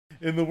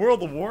In the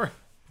world of war,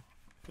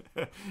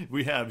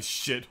 we have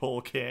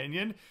Shithole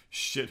Canyon,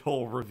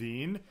 Shithole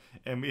Ravine,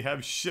 and we have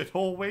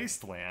Shithole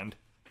Wasteland.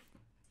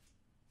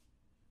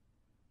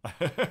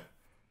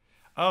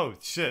 Oh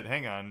shit!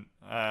 Hang on.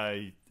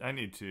 I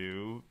need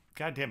to.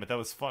 God damn it! That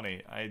was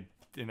funny. I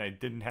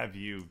didn't have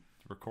you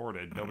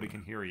recorded. Nobody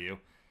can hear you.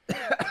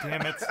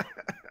 Damn it.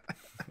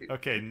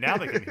 Okay, now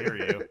they can hear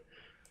you.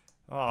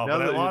 Oh, now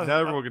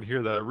everyone can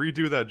hear that.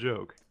 Redo that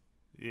joke.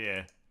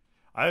 Yeah,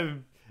 I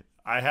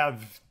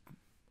have.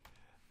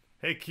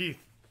 Hey Keith.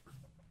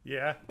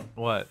 Yeah.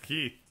 What?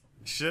 Keith.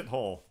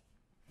 Shithole.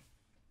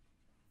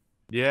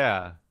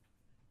 Yeah.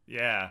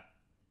 Yeah.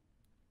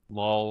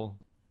 Lol.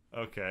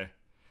 Okay.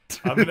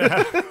 I'm gonna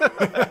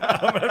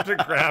have to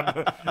grab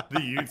the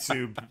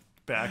YouTube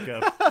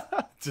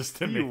backup just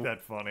to make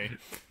that funny.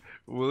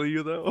 Will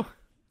you though?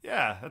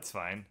 Yeah, that's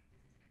fine.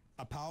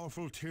 A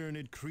powerful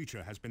Tyranid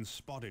creature has been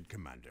spotted,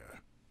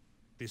 Commander.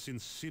 This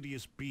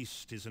insidious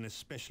beast is an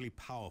especially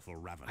powerful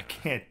ravener. I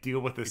can't deal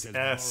with this It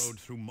has S. burrowed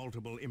through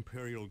multiple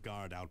Imperial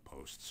Guard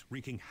outposts,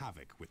 wreaking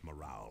havoc with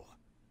morale.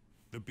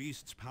 The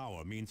beast's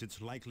power means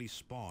it's likely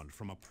spawned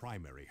from a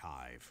primary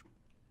hive,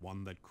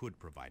 one that could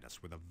provide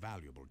us with a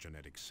valuable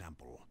genetic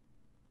sample.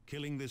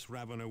 Killing this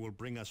ravener will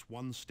bring us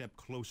one step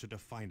closer to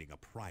finding a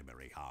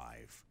primary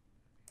hive.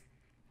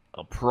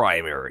 A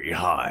primary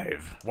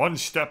hive. One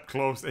step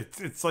close.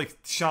 It's like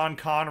Sean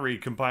Connery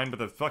combined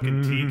with a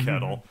fucking tea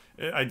kettle.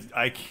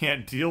 I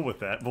can't deal with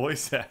that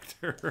voice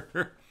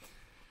actor.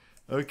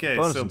 Okay,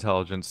 Bonus so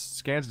intelligence.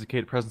 Scans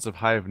indicate presence of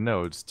hive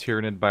nodes,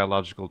 Tyranid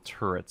biological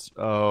turrets.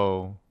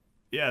 Oh.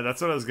 yeah,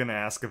 that's what I was gonna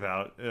ask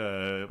about.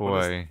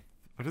 Boy.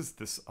 What does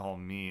this all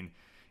mean?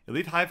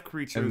 Elite hive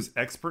creatures,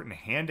 expert in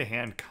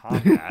hand-to-hand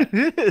combat.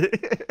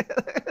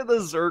 The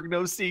Zerg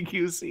no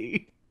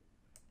CQC.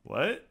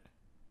 What?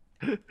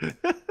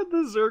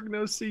 The Zerg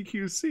no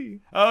CQC.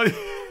 Oh,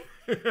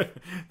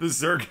 the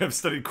Zerg have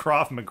studied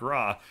Krav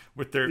Maga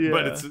with their,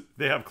 but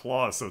they have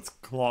claws, so it's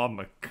Claw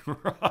Maga.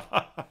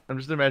 I'm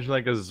just imagining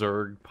like a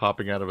Zerg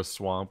popping out of a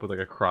swamp with like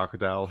a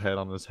crocodile head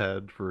on his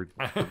head for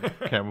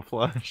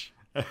camouflage.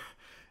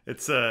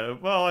 It's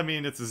well, I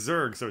mean, it's a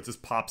Zerg, so it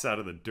just pops out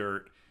of the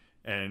dirt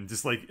and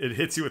just like it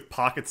hits you with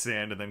pocket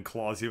sand and then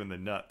claws you in the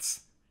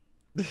nuts.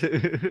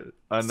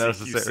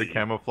 Unnecessary CQC.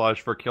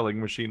 camouflage for killing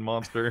machine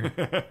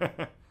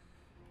monster.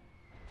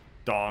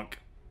 Donk.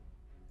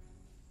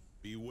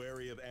 Be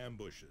wary of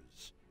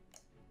ambushes.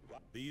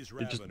 These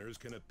raveners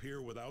can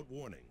appear without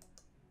warning.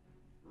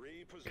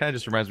 Kind of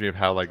just reminds me of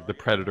how like the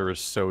Predator is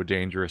so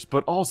dangerous,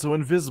 but also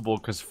invisible.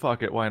 Cause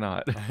fuck it, why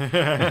not?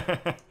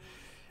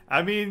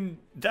 I mean,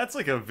 that's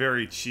like a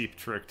very cheap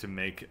trick to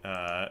make.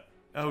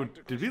 Oh,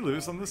 did we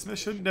lose on this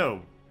mission?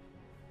 No.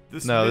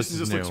 This mission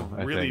just looks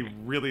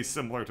really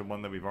similar to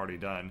one that we've already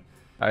done.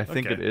 I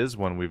think it is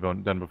one we've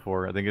done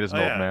before. I think it is an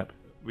old map.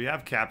 We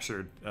have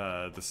captured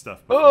the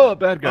stuff before. Oh,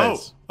 bad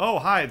guys. Oh,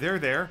 hi, they're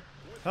there.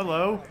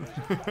 Hello.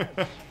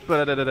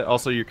 But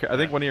also, I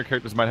think one of your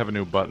characters might have a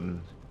new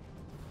button.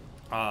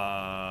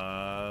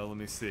 Let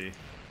me see.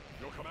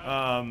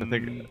 I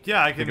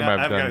yeah, I have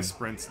done. guys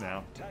sprints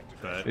now.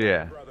 But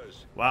Yeah.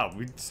 wow,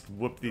 we just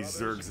whooped these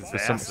Zergs'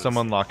 asses. Some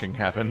unlocking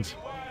happened.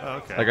 Oh,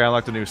 okay. Like I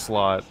unlocked a new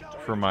slot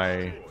for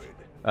my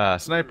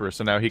sniper,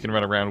 so now he can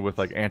run around with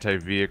like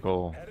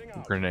anti-vehicle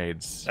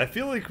grenades. I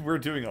feel like we're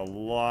doing a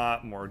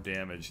lot more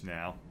damage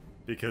now.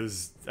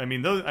 Because, I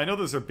mean, I know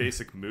those are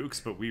basic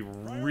mooks, but we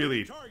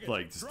really,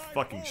 like, just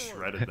fucking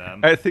shredded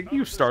them. I think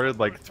you started,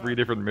 like, 3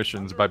 different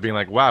missions by being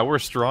like, wow, we're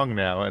strong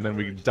now, and then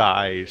we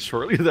die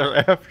shortly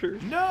thereafter.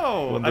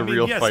 No! When the I mean,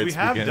 real yes, fights we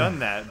have begin. done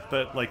that,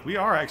 but, like, we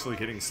are actually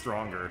getting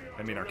stronger.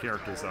 I mean, our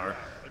characters are.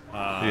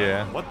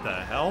 Yeah. What the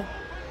hell?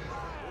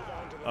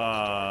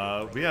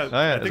 We have, Oh,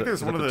 yeah. I think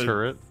there's one of the...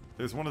 turret.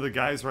 There's one of the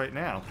guys right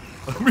now.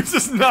 We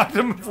just knocked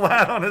him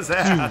flat on his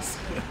ass.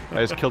 I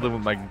just killed him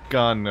with my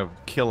gun of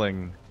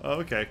killing.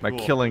 Oh, okay, cool. My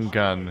killing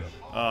gun.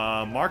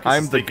 Marcus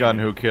I'm is the taking gun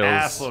who kills. an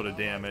assload of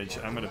damage.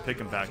 I'm gonna pick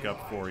him back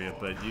up for you,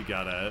 but you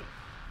gotta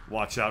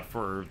watch out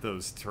for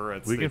those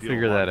turrets. We They can deal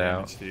figure a lot that of out.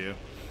 damage to you.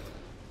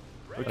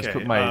 Let's Okay,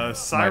 put my,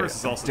 Cyrus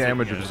is also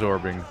damage taking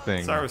absorbing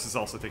thing. Cyrus is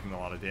also taking a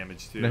lot of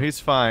damage too. No,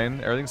 he's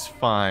fine. Everything's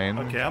fine.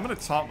 Okay, I'm gonna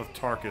taunt with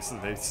Tarkus so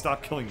they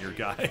stop killing your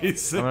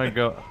guys. I'm gonna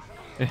go.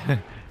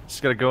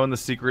 Just gotta go in the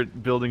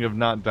secret building of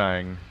not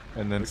dying,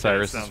 and then Okay,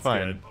 Cyrus sounds is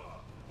fine. good.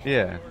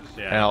 Yeah.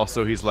 Yeah. And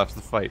also he's left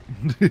the fight.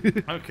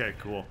 Okay,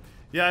 cool.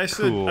 Yeah, I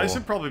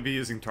should probably be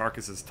using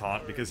Tarkus as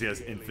taunt because he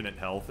has infinite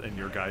health and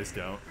your guys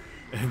don't.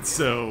 And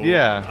so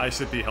Yeah. I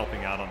should be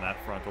helping out on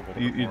that front a little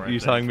bit more. You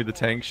telling me the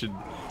tank should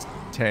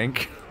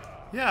tank?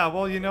 Yeah,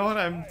 well, you know what?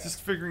 I'm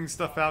just figuring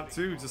stuff out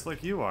too, just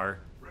like you are.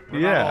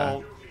 We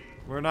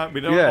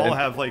don't all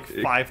have like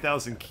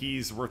 5,000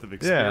 keys worth of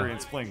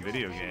experience playing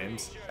video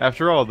games.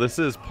 After all, this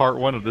is part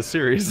 1 of the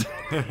series.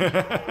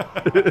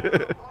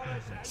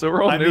 So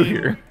we're all new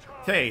here.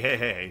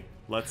 Hey.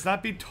 Let's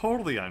not be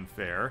totally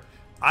unfair.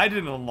 I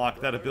didn't unlock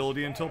that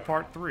ability until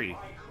part 3.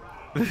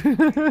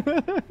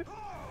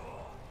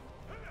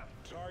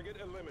 Target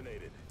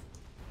eliminated.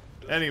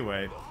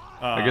 Anyway,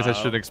 I guess I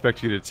shouldn't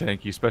expect you to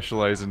tank. You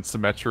specialize in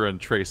Symmetra and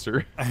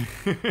Tracer.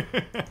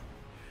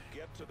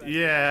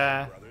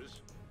 Yeah.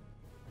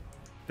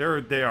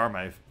 They are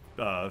my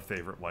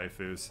favorite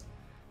waifus.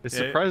 It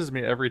surprises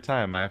me every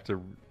time.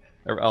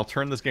 I'll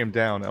turn this game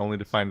down only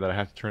to find that I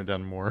have to turn it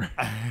down more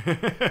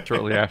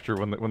shortly after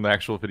when the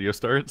actual video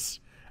starts.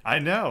 I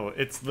know.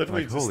 It's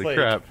literally Like, just holy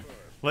crap.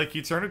 Like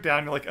you turn it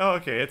down, you're like, oh,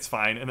 okay, it's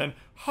fine, and then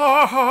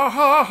ha ha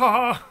ha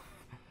ha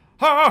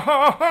ha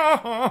ha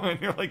ha,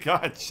 and you're like,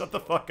 God, shut the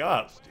fuck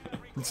up.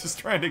 I'm just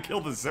trying to kill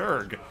the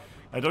Zerg.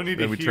 I don't need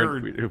to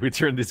hear. We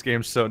turn these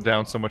games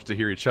down so much to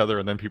hear each other,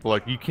 and then people are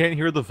like, you can't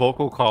hear the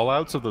vocal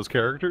call-outs of those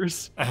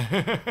characters?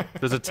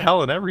 There's a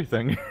tell and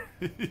everything.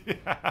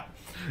 Yeah.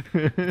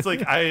 It's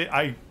like,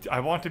 I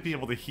want to be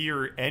able to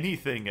hear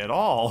anything at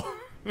all.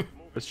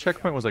 This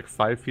checkpoint was like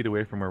 5 feet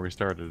away from where we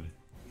started.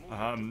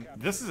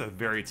 This is a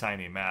very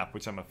tiny map,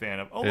 which I'm a fan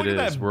of. Oh, It look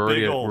at is. that We're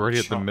big old already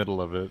at the middle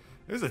of it.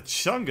 There's a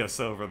Chungus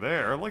over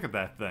there. Look at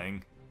that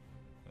thing.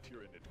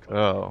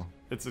 Oh.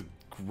 It's a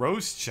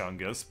gross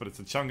Chungus, but it's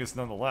a Chungus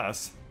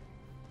nonetheless.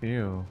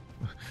 Ew.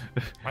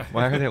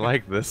 Why are they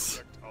like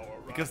this?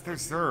 Because they're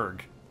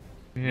Zerg.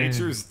 Yeah.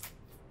 Nature's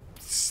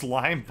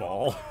slime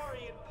ball.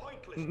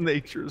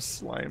 Nature's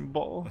slime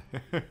ball.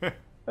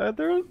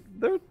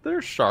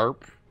 They're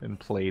sharp and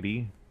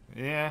platey.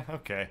 Yeah,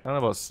 okay. I don't know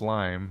about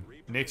slime.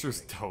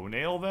 Nature's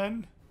toenail,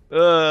 then?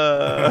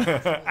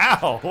 Uh,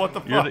 Ow! What the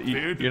fuck,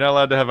 dude? You're not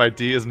allowed to have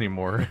ideas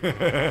anymore.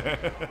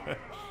 You're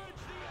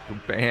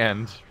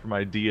banned from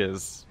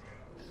ideas.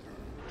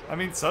 I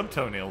mean,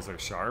 sub-toenails are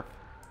sharp.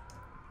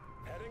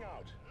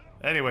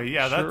 Anyway,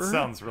 yeah, that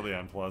sounds really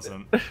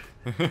unpleasant.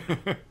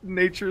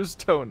 Nature's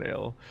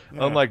toenail.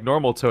 Yeah. Unlike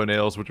normal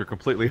toenails, which are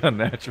completely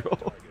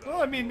unnatural.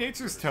 Well, I mean,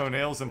 nature's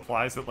toenails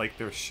implies that, like,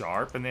 they're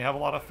sharp and they have a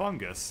lot of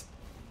fungus.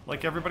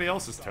 Like everybody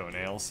else's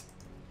toenails.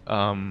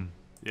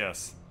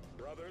 Yes.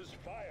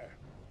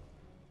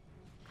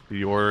 Did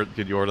you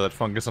order that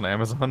fungus on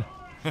Amazon?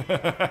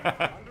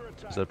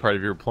 Is that part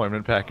of your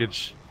employment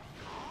package?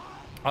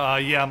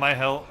 Yeah,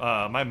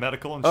 my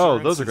medical insurance. Oh,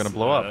 those are gonna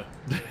blow up.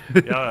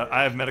 Yeah,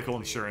 I have medical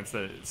insurance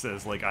that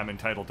says like I'm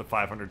entitled to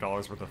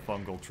 $500 worth of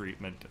fungal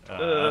treatment,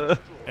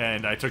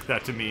 and I took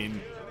that to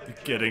mean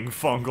getting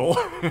fungal.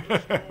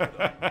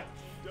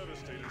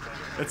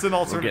 It's an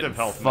alternative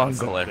health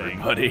fungal, medicine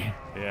everybody. thing.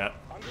 Yeah.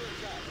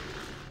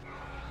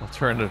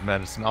 Alternative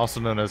medicine, also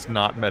known as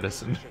not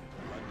medicine.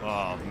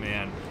 Oh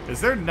man,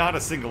 is there not a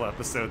single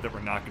episode that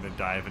we're not going to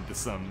dive into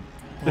some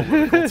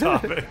political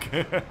topic?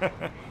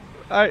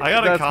 I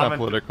got a that's comment. not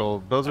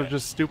political. Those are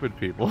just stupid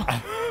people.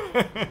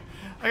 I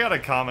got a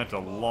comment a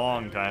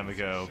long time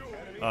ago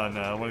on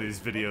one of these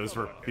videos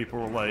where people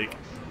were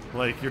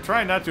like, you're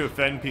trying not to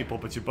offend people,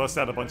 but you bust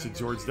out a bunch of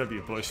George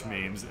W. Bush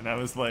memes, and I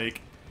was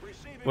like,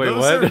 wait,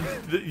 what?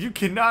 You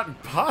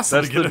cannot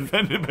possibly get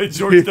offended by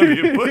George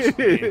W. Bush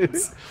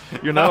memes.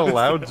 You're not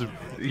allowed to.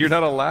 You're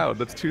not allowed.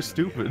 That's too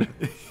stupid.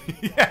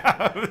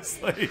 Yeah, I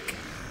was like,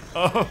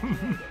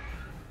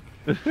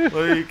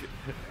 like,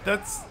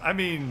 that's, I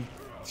mean,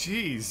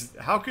 jeez,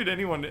 how could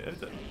anyone,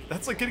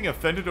 that's like getting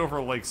offended over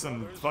like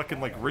some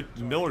fucking like Rick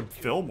Millard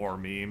Fillmore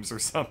memes or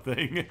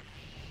something.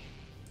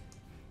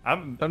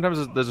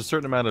 Sometimes there's a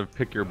certain amount of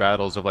pick your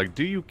battles of like,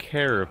 do you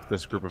care if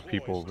this group of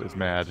people is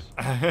mad?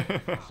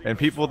 And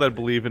people that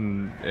believe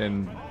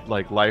in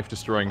like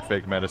life-destroying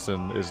fake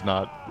medicine is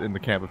not in the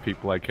camp of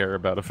people I care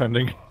about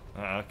offending.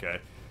 Okay.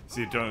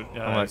 So you don't,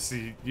 like,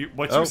 see,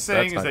 what you're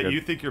saying is that good.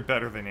 you think you're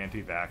better than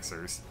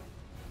anti-vaxxers.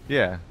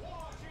 Yeah.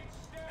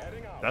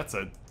 That's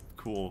a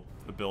cool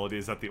ability.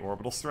 Is that the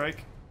orbital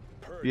strike?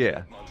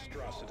 Yeah.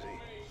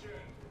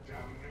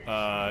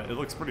 It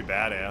looks pretty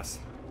badass.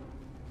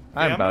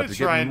 I'm about to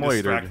try get and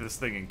distract moitered. this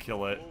thing and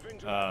kill it.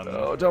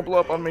 Oh, don't blow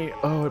up on me.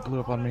 Oh, it blew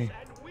up on me.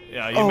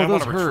 Yeah, you might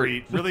want to hurt.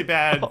 retreat. Really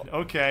bad.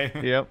 Okay.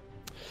 Yep.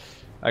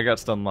 I got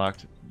stun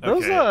locked.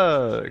 Those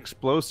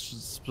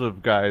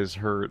explosive guys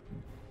hurt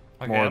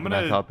more than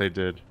I thought they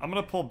did. I'm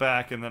gonna pull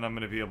back and then I'm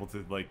gonna be able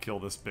to like kill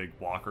this big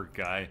walker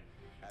guy.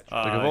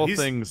 Like of all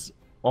things,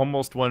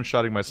 almost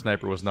one-shotting my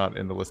sniper was not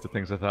in the list of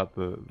things I thought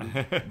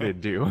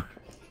they'd do.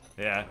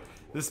 Yeah.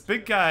 This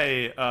big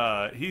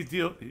guy,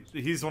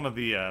 he's one of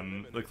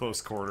the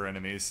close quarter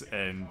enemies,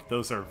 and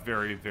those are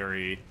very,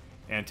 very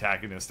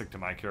antagonistic to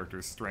my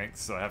character's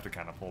strengths, so I have to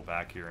kind of pull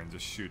back here and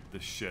just shoot the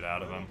shit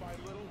out of him.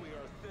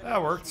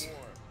 That worked.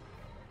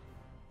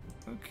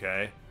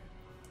 Okay.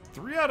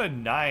 3 out of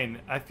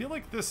 9. I feel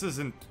like this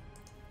isn't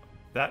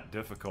that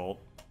difficult.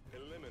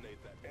 Eliminate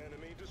that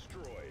enemy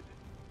destroyed.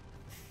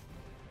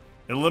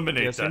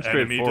 Eliminate that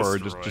enemy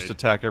straightforward. destroyed. Just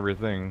attack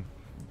everything.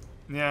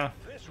 Yeah.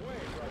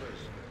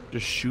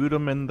 Just shoot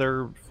them in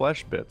their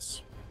flesh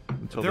bits.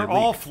 Until They're they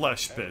all leak.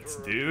 flesh bits,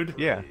 dude.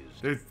 Yeah.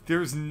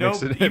 There's no...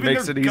 It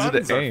makes it easy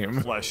to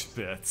aim. Flesh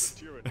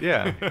bits.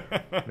 Yeah.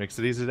 Makes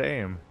it easy to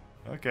aim.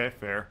 Okay,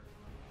 fair.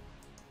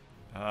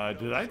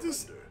 Did I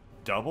just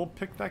double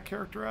pick that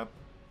character up?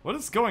 What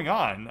is going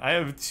on? I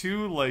have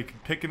 2,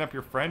 like, picking up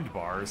your friend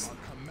bars.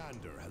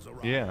 Commander has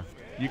arrived. Yeah.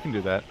 You can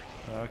do that.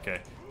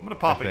 Okay. I'm gonna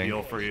pop I a think.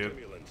 heal for you.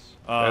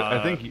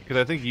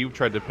 I think you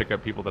tried to pick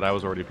up people that I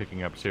was already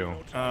picking up too.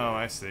 Oh,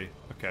 I see.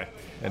 Okay.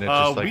 And it's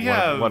just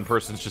like one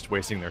person's just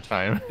wasting their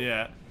time.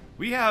 Yeah.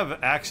 We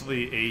have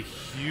actually a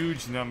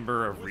huge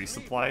number of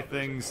resupply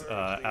things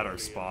at our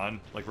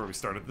spawn, like where we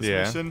started this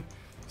mission.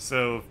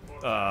 So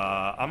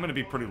I'm going to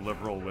be pretty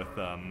liberal with...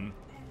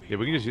 yeah,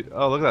 we can just...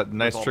 Oh, look at that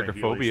nice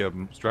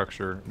trichophobia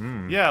structure.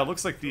 Mm. Yeah, it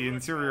looks like the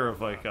interior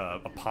of like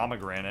a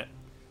pomegranate.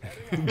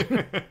 I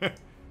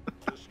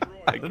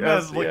Doesn't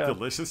guess, that look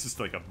delicious? Just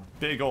like a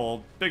big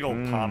old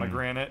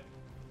pomegranate.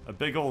 A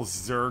big old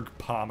Zerg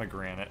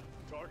pomegranate.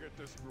 Do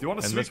you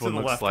want to switch to the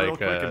left real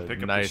quick and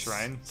pick up the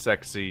shrine?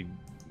 Sexy,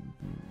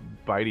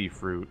 bitey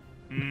fruit.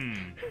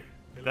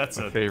 That's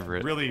my a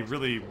favorite. really,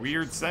 really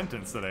weird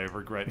sentence that I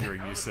regret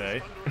hearing you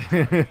say.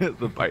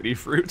 The bitey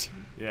fruit.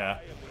 Yeah.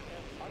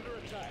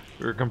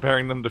 We were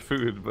comparing them to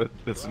food, but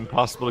it's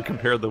impossible to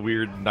compare the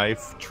weird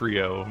knife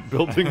trio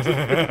buildings.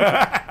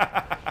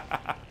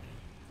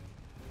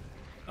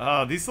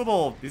 These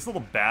little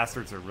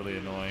bastards are really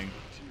annoying.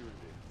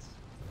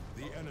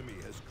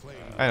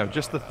 I know,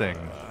 just the thing.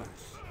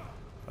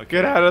 Okay.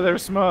 Get out of there,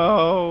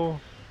 Smo!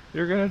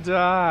 You're gonna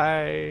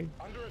die.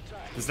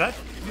 Does that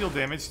deal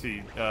damage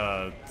to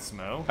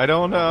Smo? I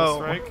don't know.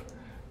 Strike?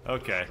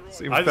 Okay.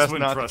 Seems I just best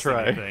wouldn't not to trust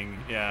try. anything.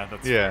 Yeah,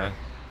 that's fair.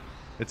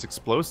 It's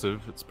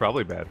explosive. It's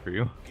probably bad for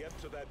you.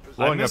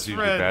 Blowing up's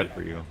usually bad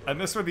for you. I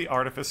misread the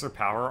Artificer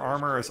power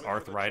armor as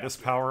arthritis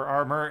power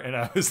armor, and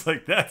I was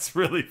like, that's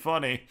really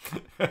funny.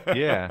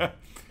 Yeah.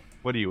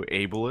 What are you,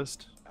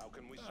 ableist?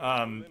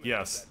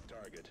 Yes.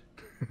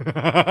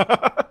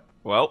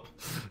 Well,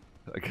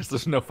 I guess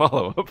there's no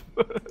follow-up.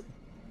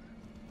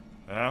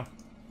 Oh?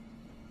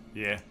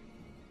 Yeah.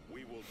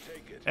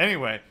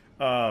 Anyway,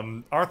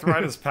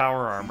 arthritis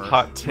power armor.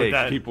 Hot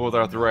take, people with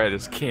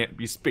arthritis can't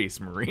be space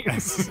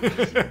marines.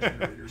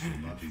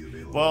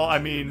 Well, I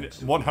mean,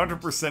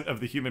 100%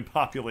 of the human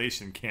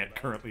population can't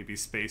currently be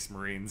space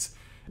marines,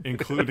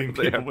 including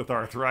people with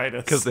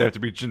arthritis. Because they have to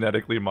be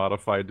genetically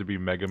modified to be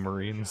mega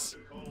marines.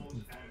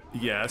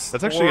 Yes.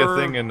 That's actually a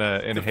thing in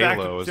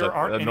Halo, is that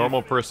a normal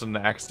any... person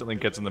accidentally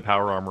gets in the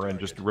power armor and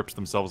just rips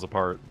themselves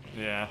apart.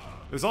 Yeah.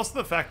 There's also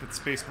the fact that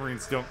Space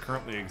Marines don't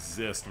currently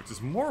exist, which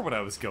is more what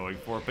I was going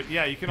for. But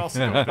yeah, you can also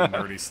go with the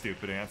nerdy,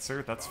 stupid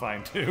answer. That's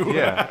fine, too.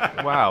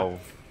 Yeah. Wow.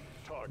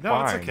 No,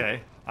 fine. It's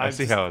okay. I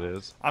see how it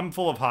is. I'm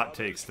full of hot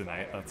takes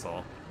tonight, that's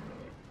all.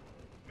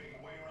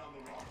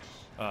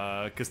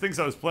 Because things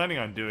I was planning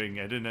on doing,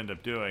 I didn't end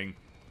up doing.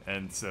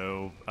 And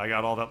so I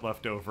got all that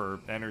leftover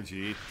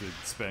energy to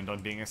spend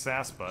on being a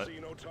sass butt.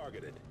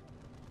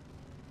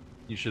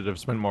 You should have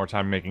spent more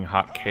time making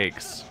hot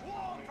cakes.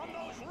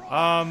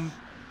 Wow.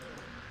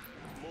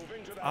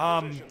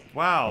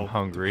 I'm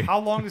hungry. How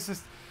long is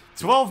this?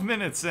 12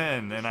 minutes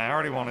in, and I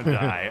already want to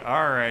die.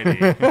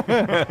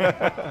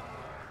 Alrighty.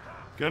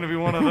 Gonna be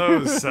one of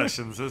those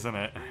sessions, isn't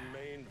it?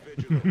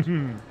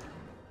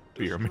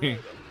 Fear me.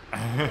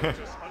 I'm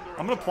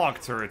gonna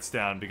plonk turrets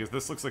down, because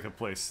this looks like a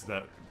place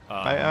that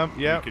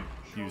yeah. you could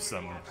use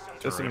some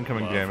just some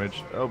incoming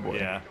damage. Oh boy.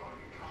 Yeah.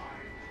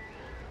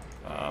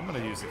 I'm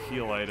gonna use a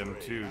heal item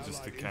too,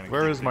 just to kind of.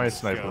 Where is my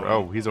sniper? Going.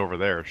 Oh, he's over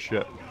there.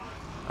 Shit.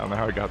 I don't know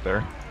how he got there.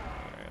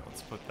 Alright,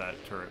 let's put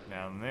that turret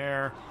down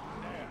there.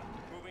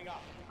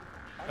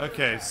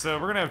 Okay, so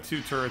we're gonna have 2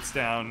 turrets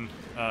down.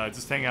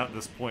 Just hang out at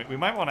this point. We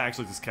might want to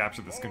actually just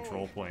capture this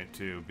control point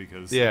too,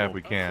 because yeah, if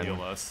we can.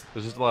 Heal us.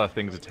 There's just a lot of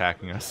things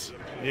attacking us.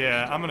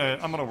 Yeah, I'm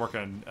gonna work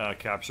on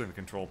capturing the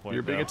control point.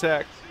 You're being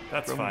attacked.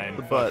 That's fine.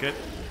 The butt. Fuck it.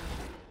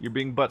 You're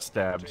being butt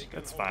stabbed.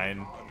 That's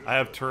fine. I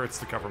have turrets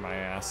to cover my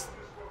ass.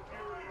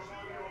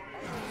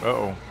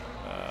 Uh-oh.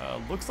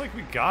 Looks like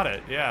we got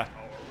it. Yeah.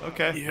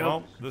 Okay. Yep.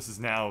 Well, this is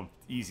now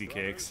easy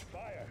cakes.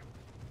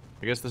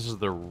 I guess this is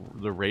the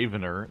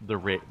Ravener. The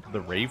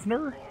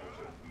Ravener?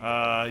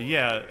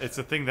 Yeah, it's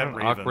a thing that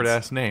ravens. Awkward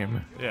ass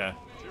name. Yeah.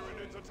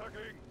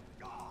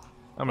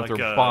 I'm gonna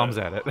throw bombs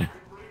at it.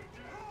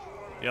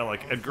 Yeah,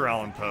 like Edgar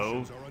Allan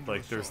Poe.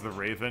 Like there's the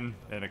Raven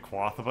and it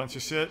quaff a bunch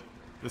of shit.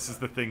 This is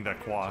the thing that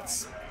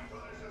quats.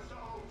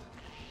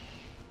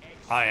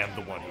 I am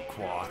the one who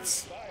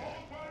quats.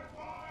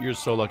 You're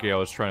so lucky I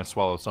was trying to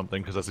swallow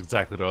something, because that's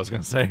exactly what I was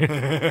gonna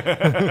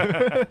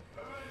say.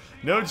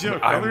 No joke.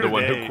 I'm the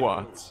one who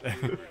quats.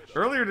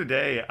 Earlier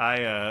today,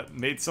 I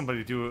made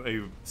somebody do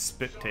a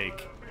spit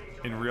take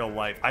in real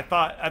life. I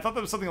thought that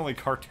was something only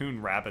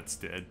cartoon rabbits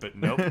did, but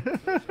nope.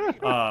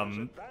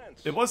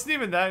 It wasn't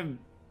even that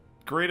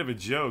great of a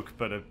joke,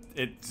 but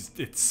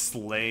it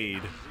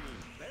slayed.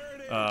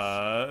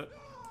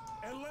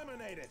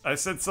 I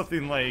said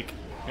something like,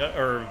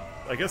 or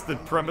I guess the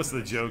premise of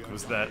the joke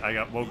was that I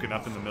got woken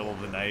up in the middle of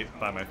the night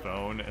by my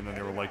phone, and then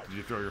they were like, "Did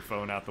you throw your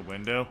phone out the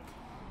window?"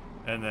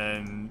 And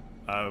then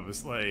I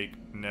was like,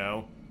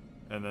 "No."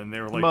 And then they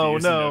were like,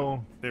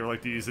 they were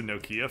like, "Do you use a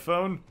Nokia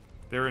phone?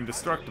 They're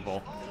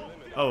indestructible."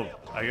 Oh,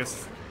 I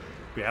guess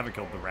we haven't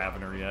killed the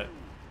Ravener yet.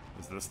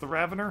 Is this the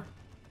Ravener?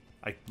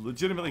 I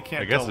legitimately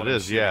can't tell. I guess it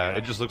is, yeah.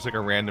 It just looks like a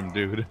random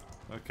dude.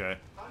 Okay.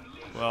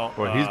 Well,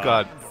 but he's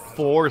got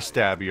 4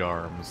 stabby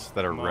arms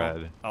that are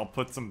red. I'll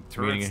put some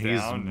turrets meaning he's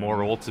down.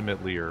 more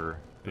ultimately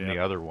than the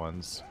other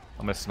ones.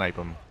 I'm gonna snipe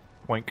them.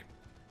 Poink.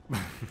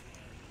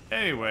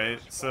 Anyway,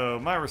 so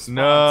my response.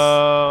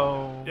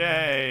 No.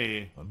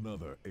 Yay!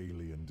 Another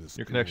alien destroyed.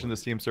 Your connection to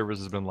Steam servers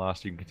has been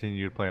lost. You can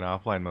continue to play in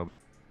offline mode.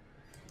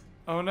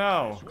 Oh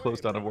no!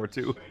 Closed out of War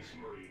 2.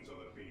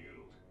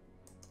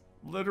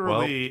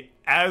 Literally,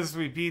 as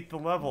we beat the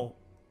level.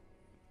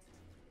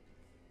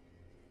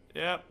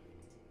 Yep.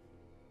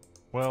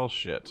 Well,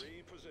 shit.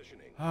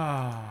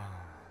 Ah.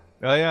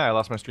 Oh yeah, I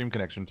lost my stream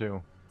connection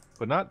too,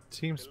 but not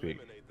TeamSpeak.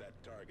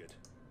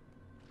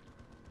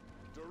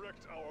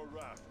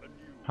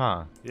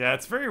 Huh. Yeah,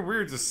 it's very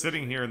weird just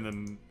sitting here in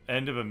the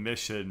end of a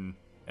mission,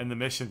 and the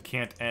mission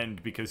can't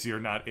end because you're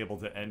not able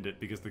to end it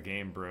because the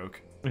game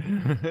broke.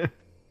 Yeah,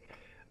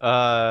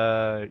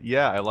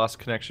 I lost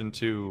connection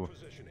to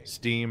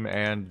Steam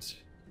and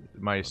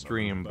my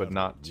stream, but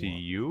not to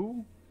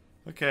you?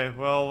 Okay,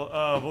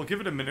 well, we'll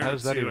give it a minute How or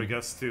does that two, even- I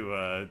guess,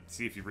 to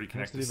see if you How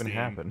reconnect does to it even Steam.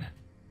 happen?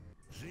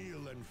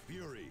 Zeal and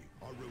fury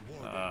are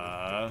rewarded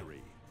with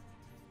victory.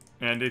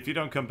 And if you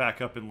don't come back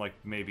up in, like,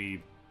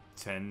 maybe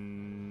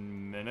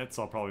 10 minutes,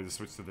 I'll probably just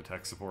switch to the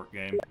tech support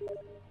game.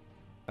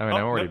 I mean, Oh,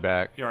 I'm already nope.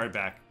 back. You're already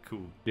back.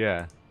 Cool.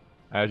 Yeah.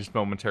 I just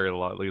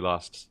momentarily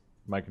lost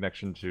my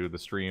connection to the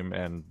stream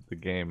and the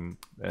game.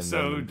 And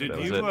So, then did that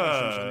was you,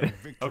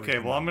 it. okay,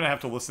 well, I'm gonna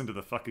have to listen to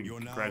the fucking You're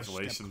now a step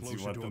congratulations. You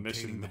closer want to the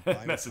mission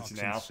obtaining the message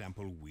biotoxin now?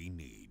 sample we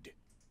need.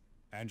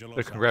 Angelo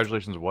The Santos,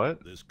 congratulations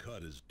what? This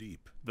cut is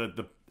deep.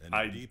 And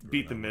I deeper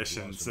beat the than I was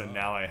missions, and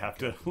about. now I have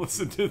to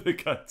listen to the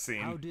How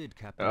cutscene. did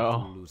Captain Oh.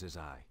 Fool lose his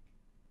eye?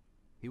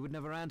 He would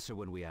never answer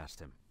when we asked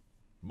him.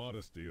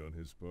 Modesty on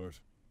his part.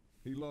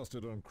 He lost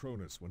it on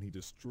Cronus when he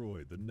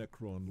destroyed the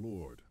Necron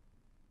Lord.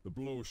 The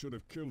blow should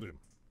have killed him.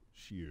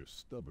 Sheer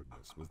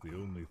stubbornness was the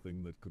only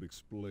thing that could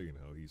explain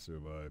how he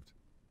survived.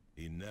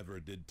 He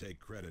never did take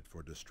credit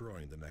for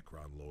destroying the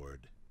Necron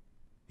Lord.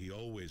 He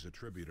always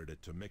attributed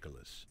it to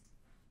Michaelis.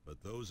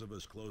 But those of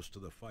us close to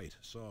the fight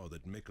saw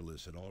that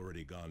Michaelis had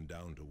already gone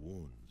down to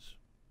wounds.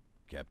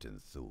 Captain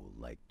Thule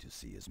liked to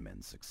see his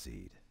men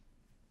succeed.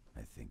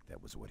 I think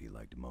that was what he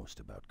liked most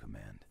about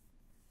command.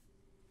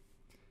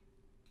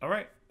 All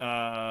right.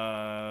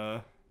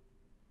 I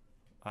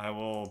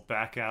will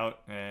back out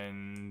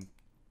and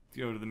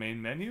go to the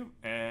main menu,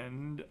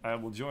 and I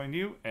will join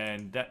you.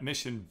 And that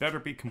mission better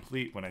be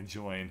complete when I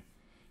join.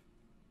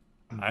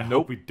 I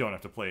hope we don't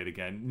have to play it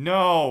again.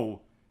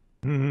 No.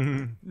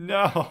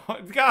 No.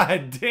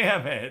 God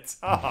damn it.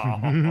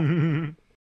 Oh.